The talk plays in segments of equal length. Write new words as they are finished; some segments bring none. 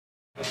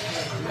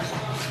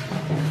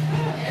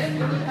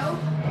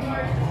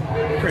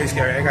Pretty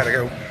scary. I gotta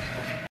go.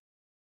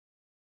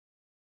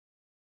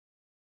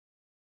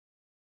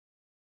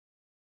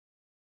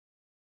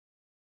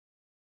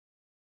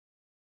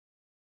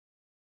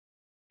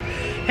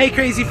 Hey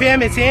Crazy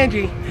Fam, it's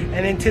Angie,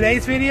 and in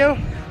today's video,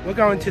 we're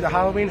going to the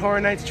Halloween Horror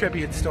Nights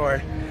Tribute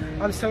Store.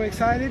 I'm so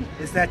excited.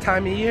 It's that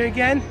time of year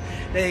again.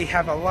 They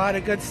have a lot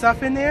of good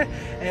stuff in there,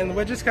 and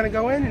we're just gonna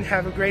go in and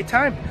have a great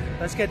time.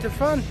 Let's get to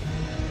fun.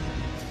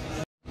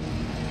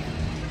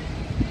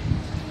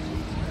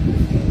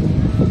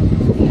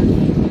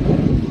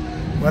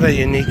 What a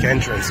unique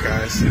entrance,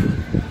 guys.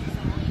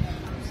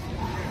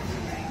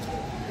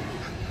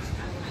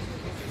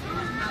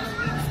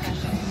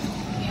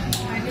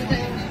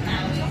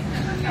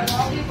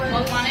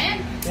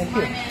 Thank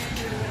you.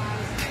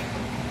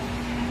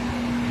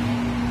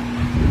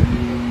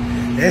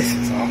 This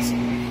is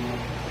awesome.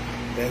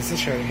 There's the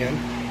shirt again.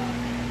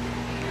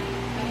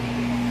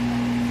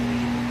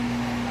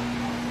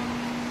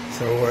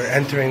 So we're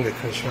entering the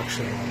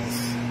construction halls.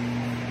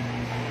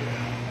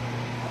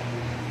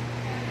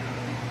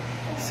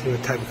 See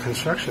what type of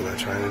construction they're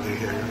trying to do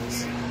here,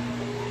 guys.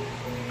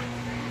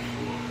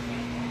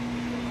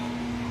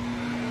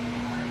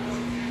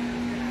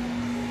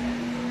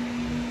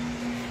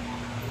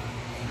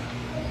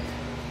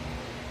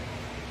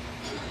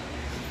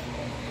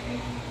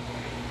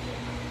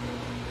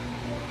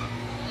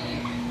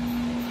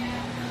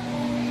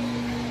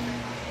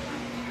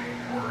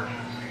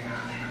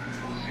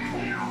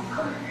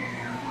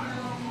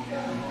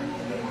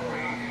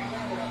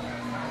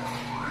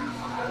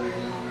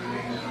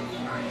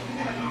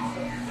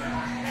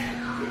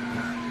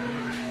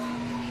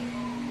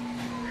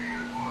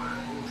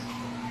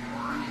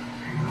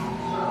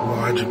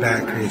 Large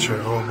bat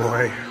creature, oh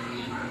boy.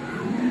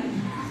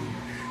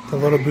 The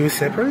little boo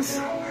sippers.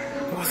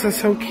 Those are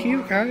so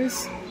cute,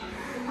 guys.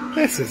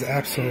 This is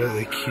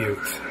absolutely cute.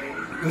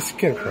 The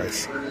skin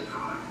price.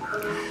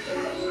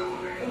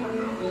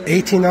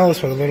 $18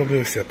 for the little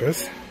boo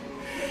sippers,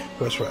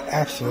 which were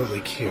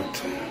absolutely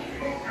cute.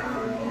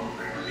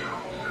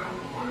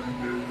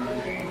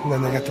 And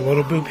then they got the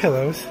little boo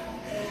pillows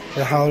and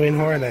the Halloween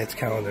Horror Nights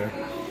calendar.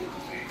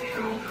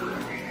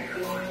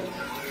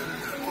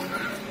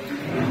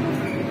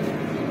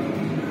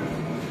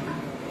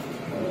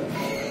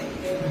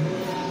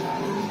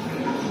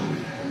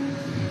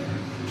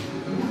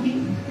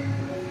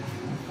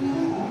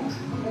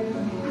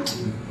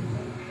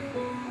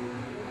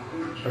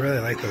 I really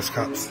like those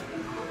cups.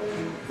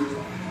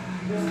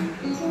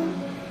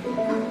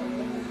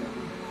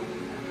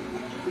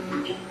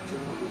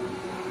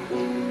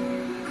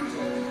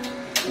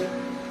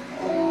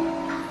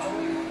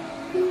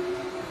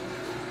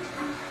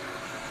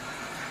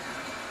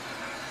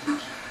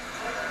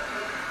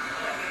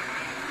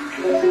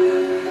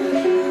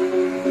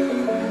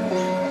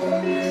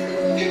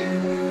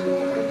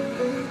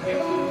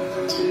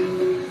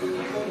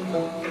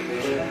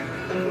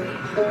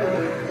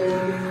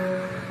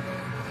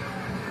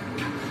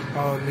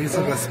 Oh, these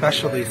are the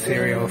specialty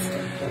cereal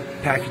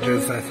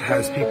packages that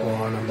has people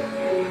on them,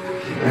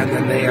 and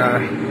then they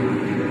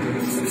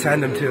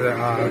send them to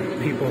the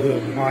people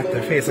who want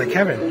their face. Like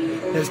Kevin,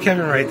 there's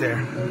Kevin right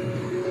there.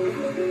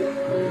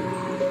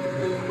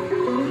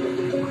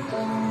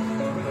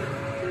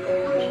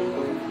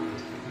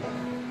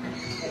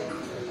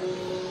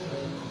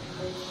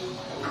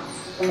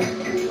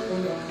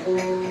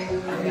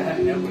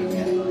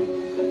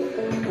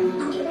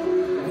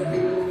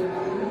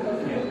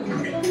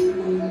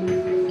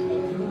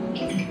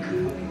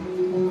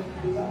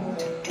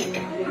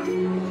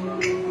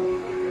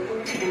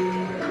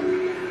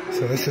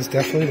 So this is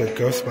definitely the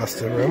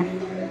Ghostbuster room.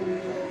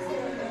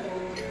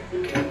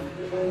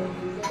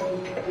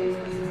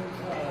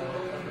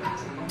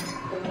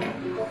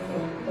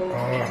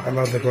 Oh, I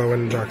love the glow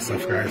in the dark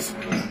stuff, guys.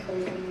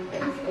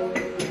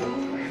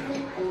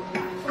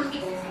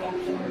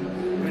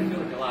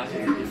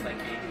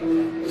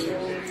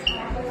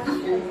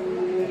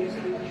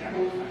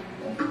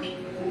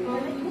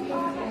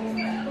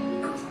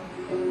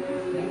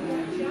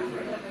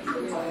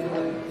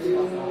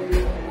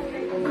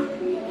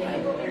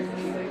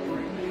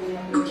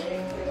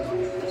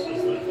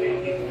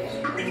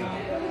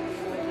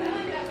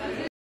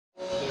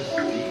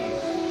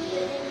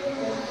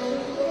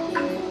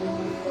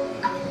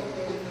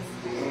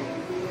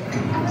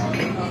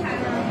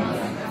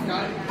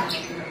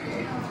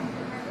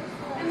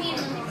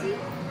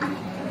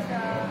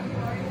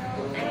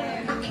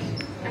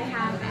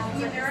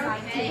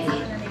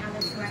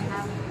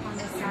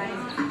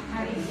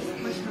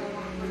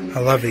 I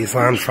love these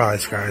lounge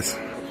fries, guys.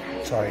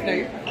 Sorry. No,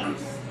 you're fine.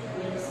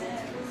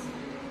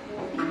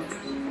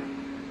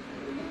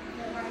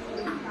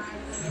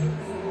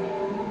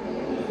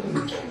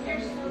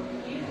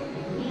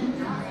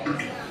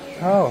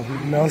 Oh,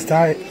 Mel's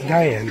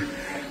Diane.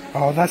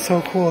 Oh, that's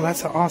so cool.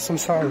 That's an awesome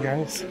song,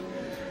 guys.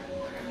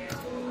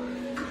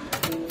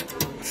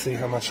 Let's see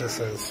how much this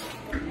is.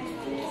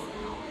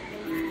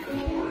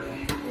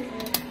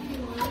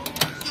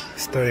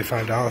 It's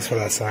 $35 for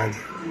that sign.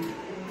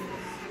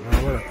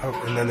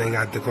 Oh, and then they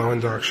got the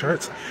glow-in-the-dark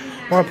shirts.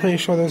 Well, I'm pretty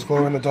sure there's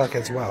glow-in-the-dark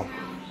as well.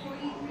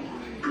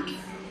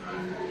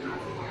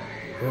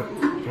 Yep.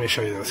 Let me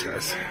show you those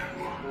guys.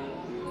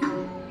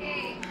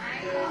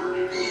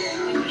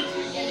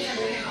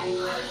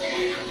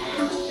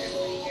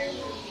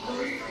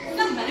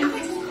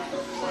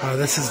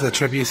 This is the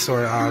Tribute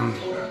Store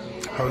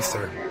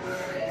poster,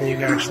 and you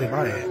can actually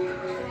buy it.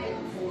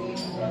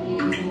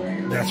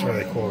 That's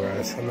really cool,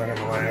 guys. I'm not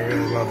gonna lie, I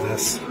really love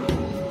this.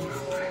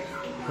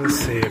 Let's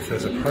see if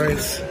there's a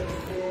price.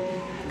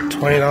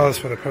 $20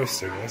 for the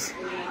poster, guys.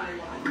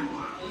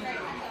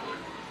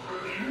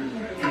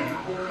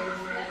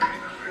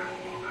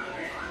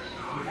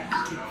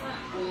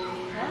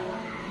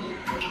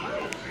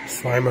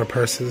 Slimer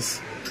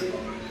purses.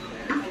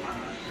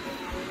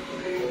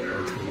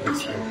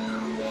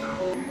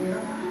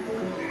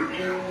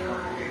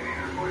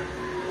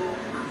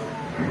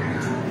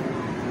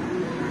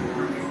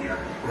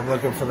 I'm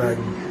looking for that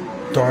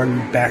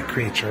darn bat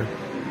creature.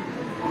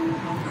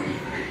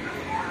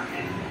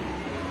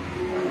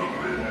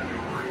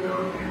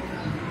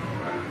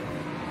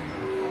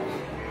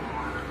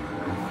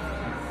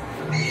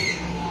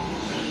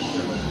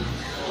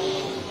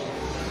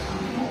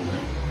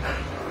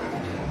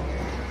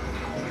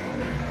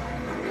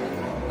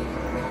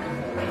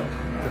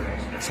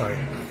 Sorry.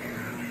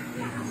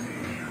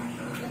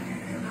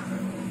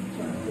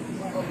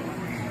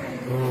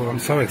 Oh, I'm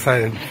so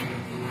excited.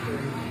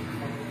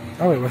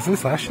 Oh wait, was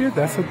this last year?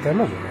 That's a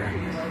demo there.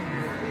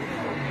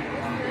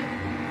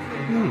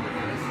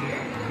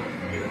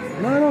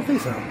 No, I don't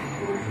think so. I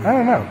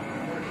don't know.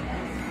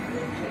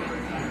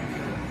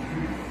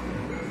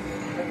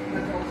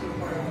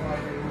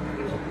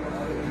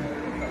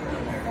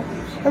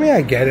 I mean,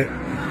 I get it.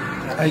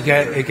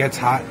 It gets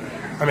hot.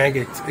 I mean,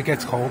 it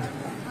gets cold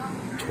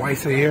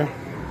twice a year.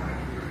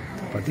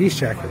 But these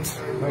jackets,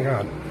 my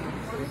God.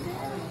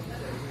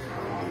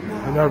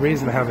 There's no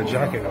reason to have a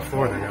jacket in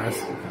Florida, guys.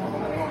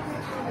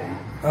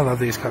 I love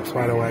these cups,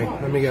 by the way.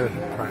 Let me get a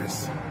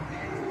price.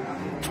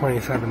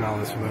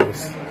 $27 for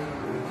those.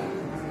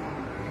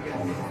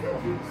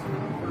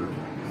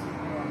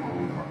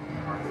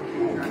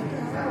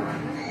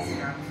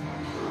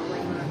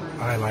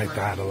 I like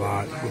that a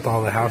lot with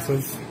all the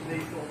houses.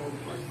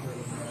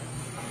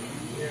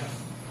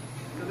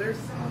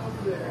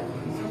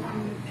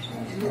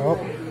 Oh,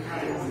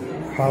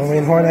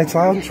 Halloween Horror Nights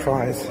Lounge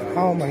fries.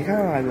 Oh my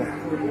God.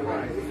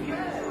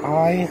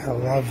 I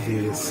love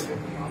these.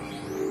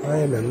 I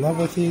am in love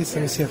with these.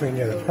 Let me see if I can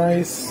get a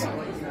price.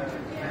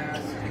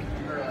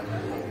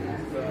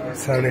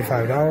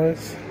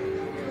 $75.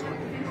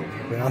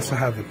 We also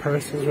have the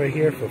purses right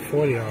here for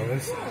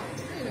 $40.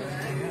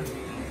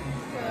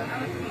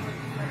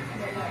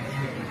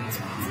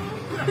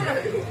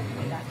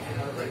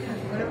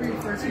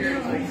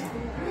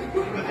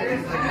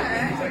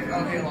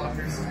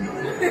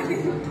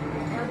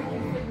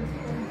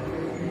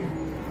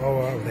 Oh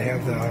wow, they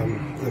have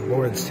the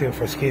boards too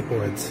for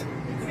skateboards.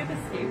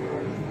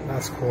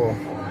 That's cool.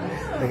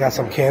 They got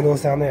some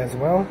candles down there as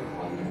well.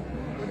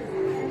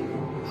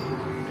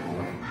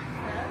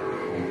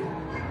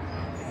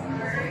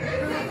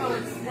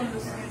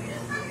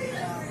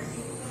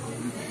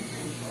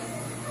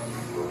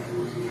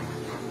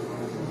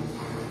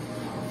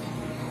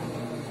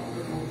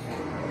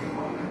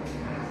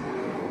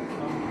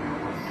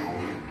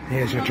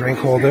 Here's your drink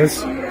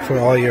holders for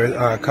all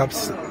your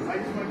cups.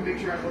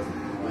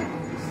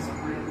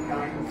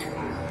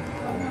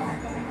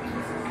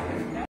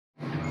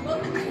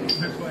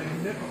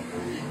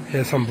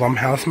 Here's some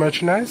Blumhouse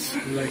merchandise,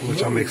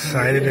 which I'm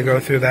excited to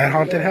go through that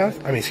haunted house.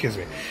 I mean, excuse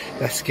me,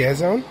 that scare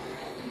zone.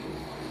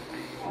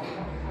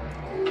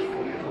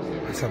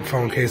 Some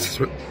phone cases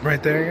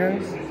right there,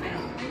 guys.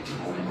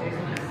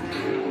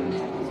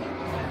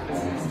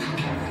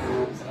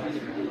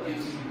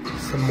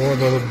 Some more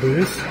little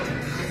booths.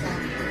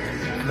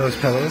 Those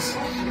pillows.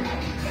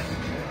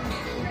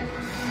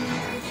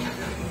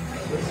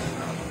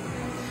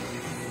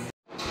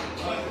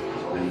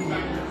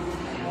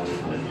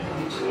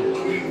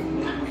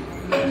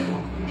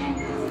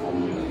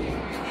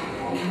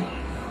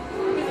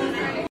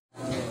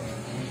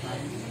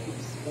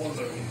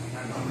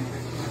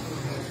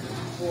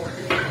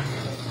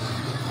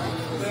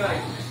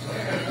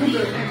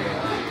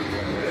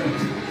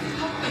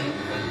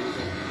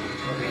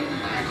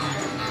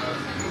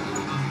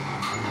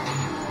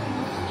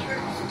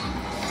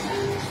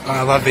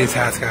 I love these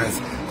hats, guys.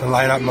 The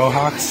light up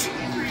mohawks.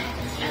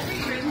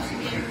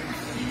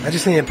 I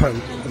just need to put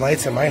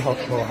lights in my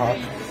mohawk.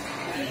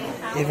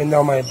 Even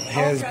though my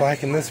hair is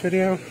black in this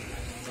video,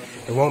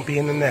 it won't be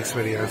in the next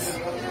videos.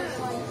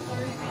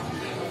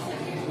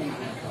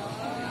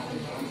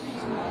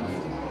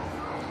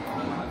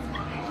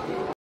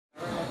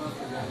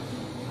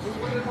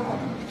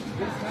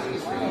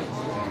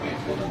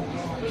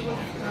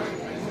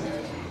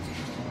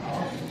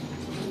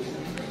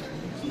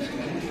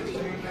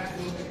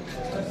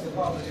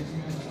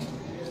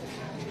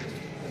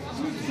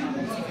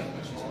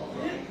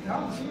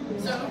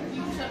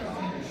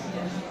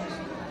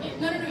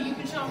 No, you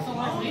can show us the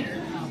light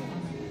later.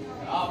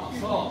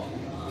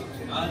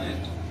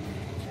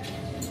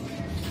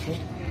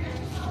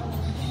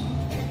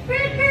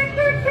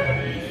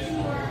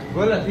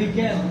 Voilà,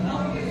 weekend.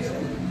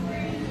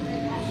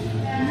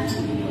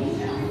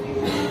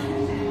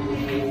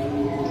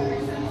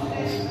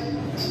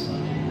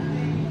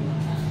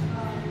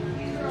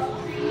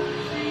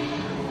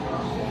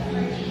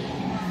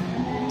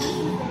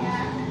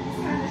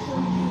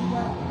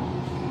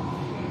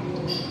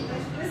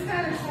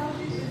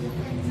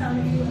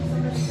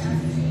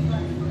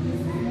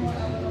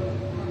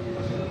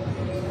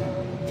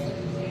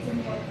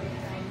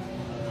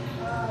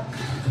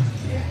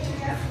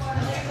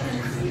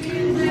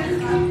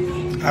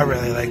 I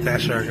really like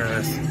that shirt,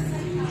 guys.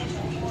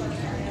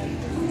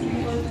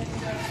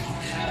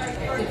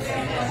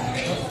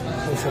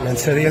 There's some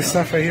Insidious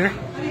stuff right here.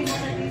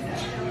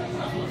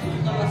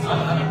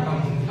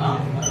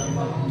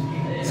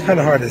 It's kind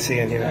of hard to see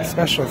in here,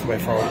 especially with my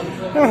phone.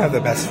 I don't have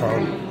the best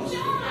phone.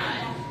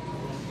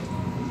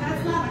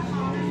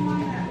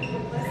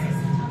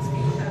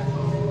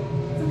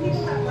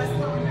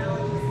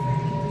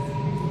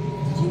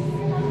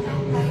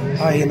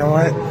 Oh, you know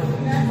what?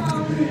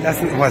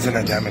 That wasn't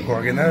a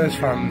Demogorgon. That was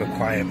from The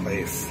Quiet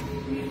Place.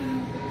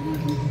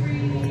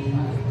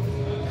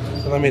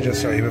 So let me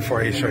just show you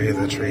before I show you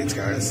the treats,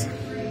 guys.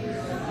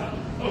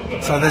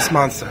 So this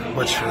monster,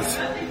 which is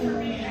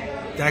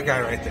that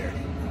guy right there,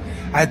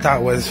 I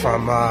thought was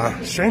from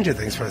Stranger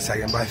Things for a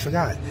second, but I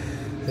forgot.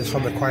 It's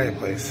from The Quiet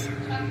Place.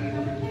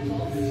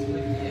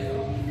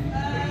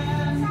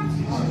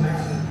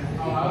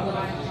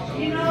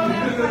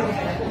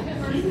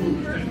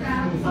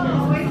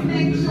 Always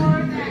make sure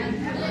that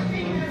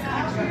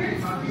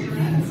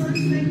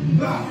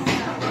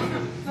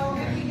so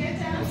if you get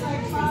down to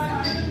like 5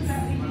 items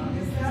that we need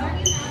to sell,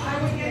 I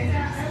would get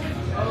down.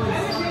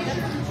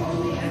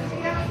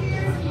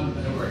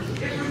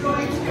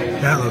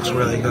 That looks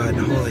really good.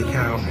 Holy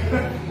cow.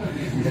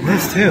 And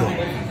this too.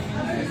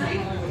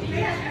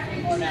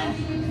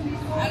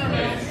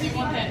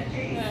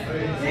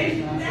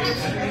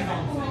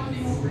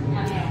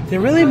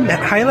 They're really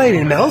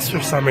highlighting Mel's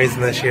for some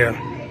reason this year.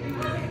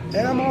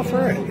 And I'm all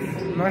for it.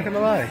 I'm not gonna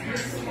lie.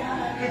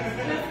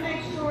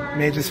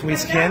 Major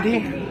Sweets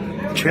Candy,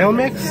 Trail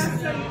Mix,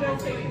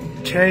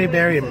 Cherry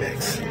Berry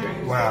Mix.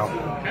 Wow.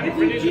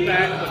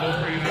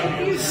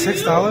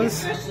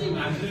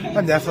 $6?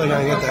 I'm definitely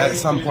gonna get that at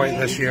some point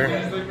this year.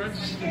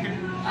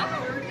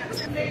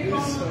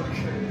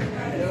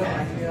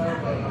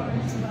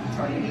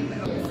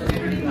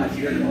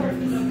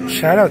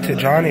 Shout out to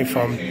Johnny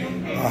from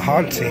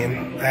Haunt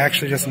Scene. I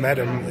actually just met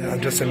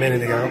him just a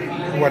minute ago.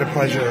 What a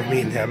pleasure of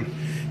meeting him.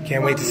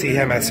 Can't wait to see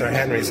him at Sir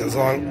Henry's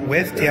along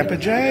with Tampa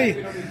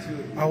J.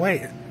 Oh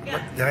wait,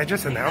 did I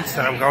just announce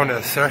that I'm going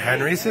to Sir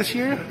Henry's this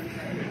year?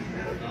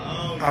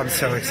 I'm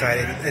so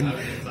excited. And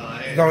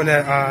going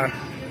to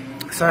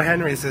Sir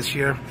Henry's this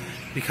year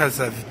because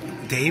of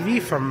Davey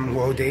from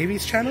Woe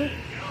Davey's channel.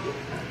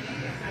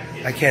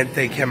 I can't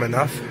thank him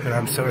enough, and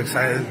I'm so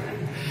excited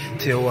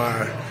to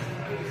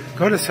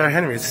go to Sir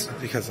Henry's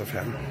because of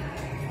him.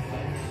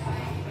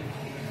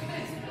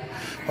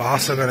 We're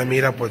also going to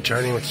meet up with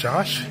Journey with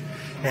Josh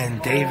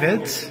and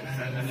David's.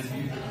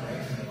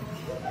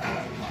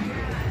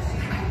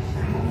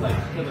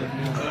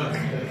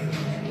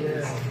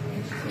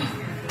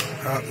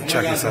 Oh,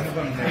 check this out.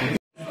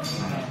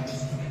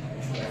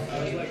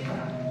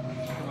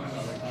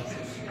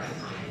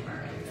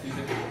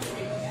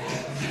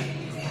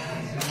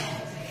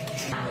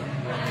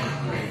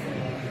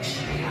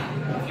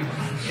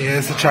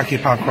 Here's the Chucky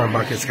popcorn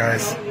buckets,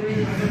 guys.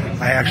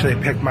 I actually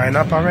picked mine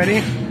up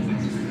already.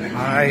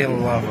 I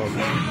love them.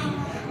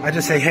 I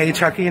just say, hey,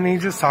 Chucky, and he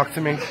just talk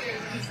to me.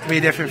 3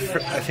 different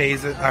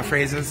phrases. I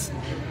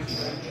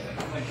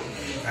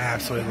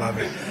absolutely love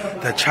it.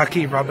 The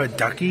Chucky rubber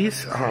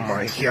duckies. Oh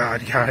my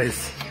god,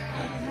 guys.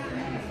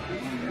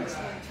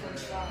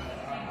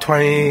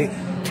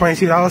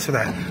 $22 for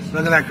that.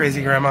 Look at that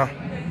crazy grandma.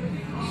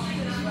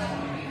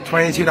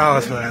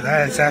 $22 for that.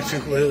 That is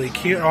absolutely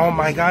cute. Oh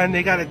my god, and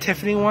they got a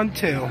Tiffany one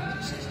too.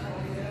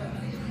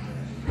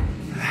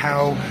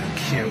 How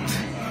cute.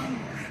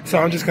 So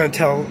I'm just going to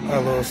tell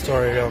a little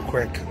story real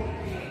quick.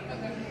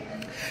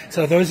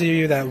 So those of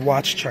you that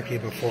watched Chucky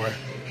before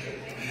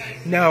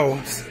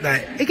know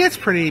that it gets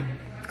pretty,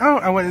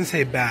 I wouldn't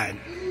say bad,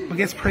 but it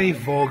gets pretty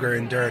vulgar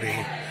and dirty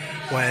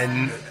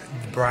when the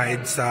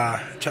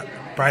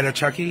Bride of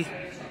Chucky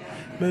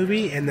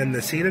movie and then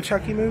the Seed of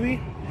Chucky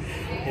movie.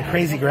 And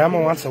crazy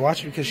grandma wants to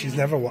watch it because she's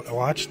never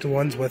watched the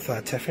ones with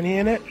Tiffany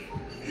in it.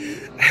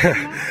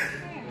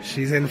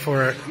 She's in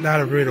for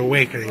not a rude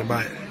awakening,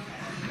 but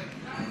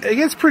it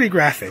gets pretty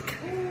graphic.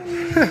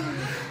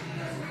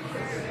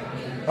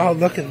 Oh,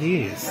 look at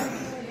these.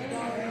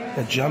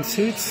 The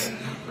jumpsuits.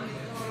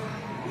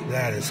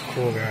 That is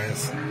cool,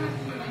 guys.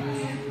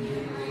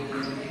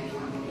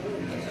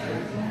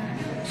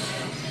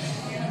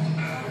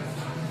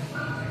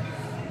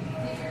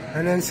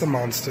 And then some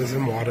monsters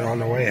and water on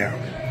the way out.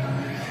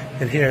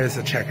 And here is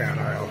the checkout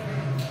aisle.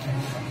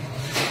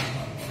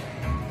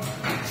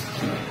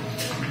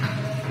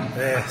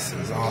 This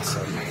is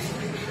awesome.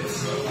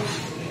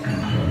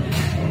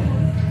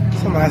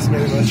 Some last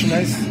minute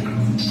merchandise.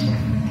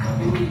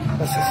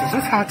 What's this? Is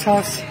this hot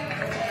sauce?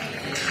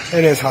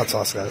 It is hot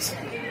sauce, guys.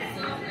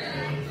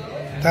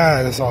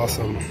 That is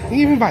awesome. You can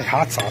even buy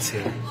hot sauce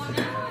here.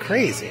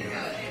 Crazy.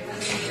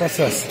 What's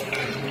this?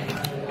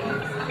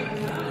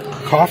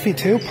 Coffee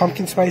too?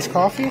 Pumpkin spice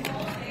coffee?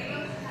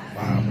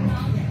 Wow.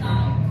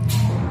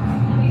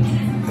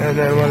 And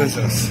then what is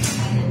this?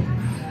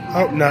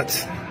 Oh,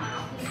 nuts.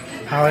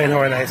 Halloween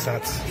Horror Nights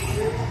nuts.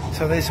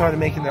 So they started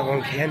making their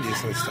own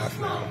candies and stuff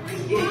now.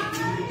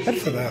 Good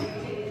for them.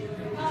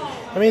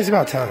 I mean, it's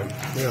about time,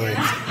 really.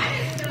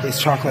 These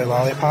chocolate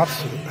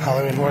lollipops with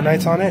Halloween Horror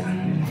Nights on it.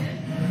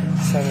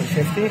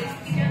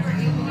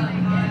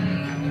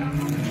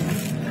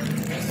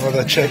 $7.50. All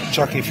the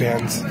Chucky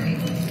fans.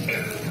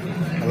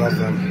 I love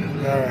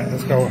them. Alright,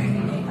 let's go.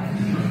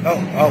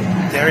 Oh,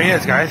 there he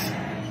is, guys.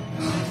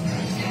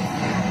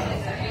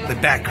 The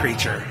bat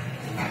creature.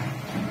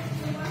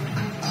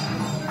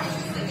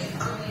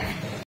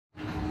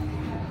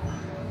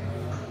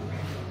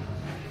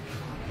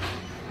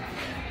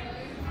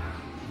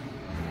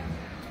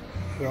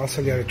 We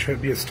also got a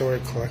Tribute Store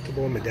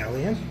collectible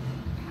medallion.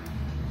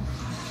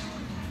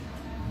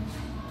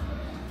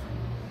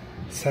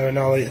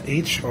 $7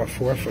 each, or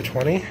 4 for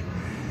 $20.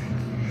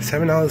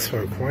 $7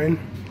 for a coin.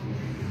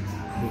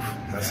 Oof,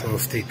 that's a little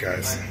steep,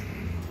 guys.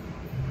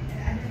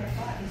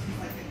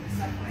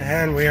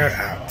 And we are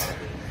out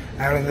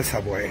of the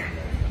subway.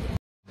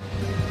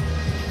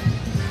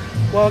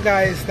 Well,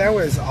 guys, that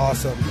was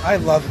awesome. I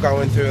love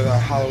going through the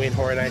Halloween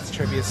Horror Nights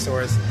tribute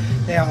stores.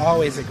 They are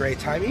always a great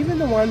time. Even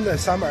the one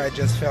this summer I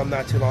just filmed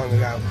not too long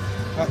ago.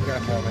 Oh, I'm gonna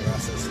put on my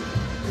glasses.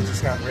 It's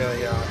just not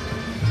really,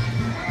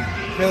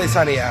 really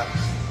sunny out.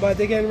 But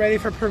they're getting ready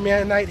for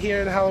premiere night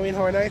here at Halloween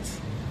Horror Nights.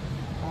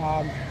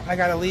 I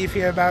gotta leave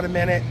here about a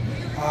minute.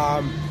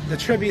 The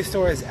tribute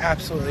store is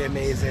absolutely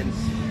amazing.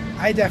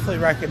 I definitely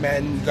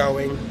recommend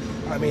going.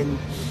 I mean,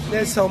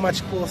 there's so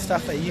much cool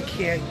stuff that you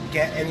can't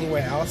get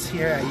anywhere else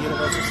here at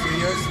Universal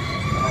Studios.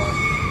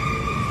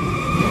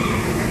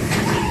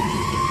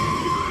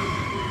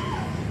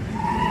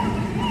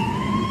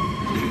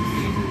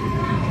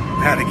 I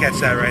had to catch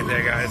that right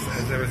there, guys,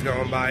 as it was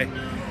going by.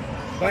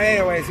 But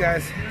anyways,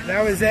 guys,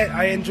 that was it.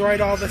 I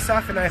enjoyed all the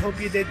stuff, and I hope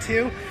you did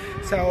too.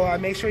 So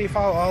make sure you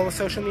follow all the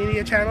social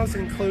media channels,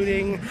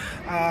 including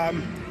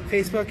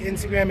Facebook,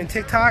 Instagram, and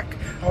TikTok.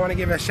 I want to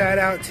give a shout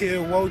out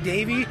to Woe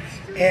Davey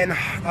and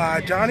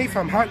Johnny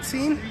from Hunt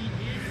Scene.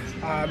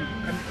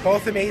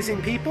 Both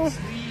amazing people.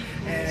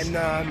 And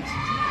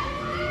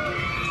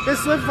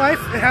just live life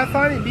and have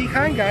fun and be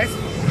kind, guys.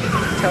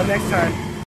 Until next time.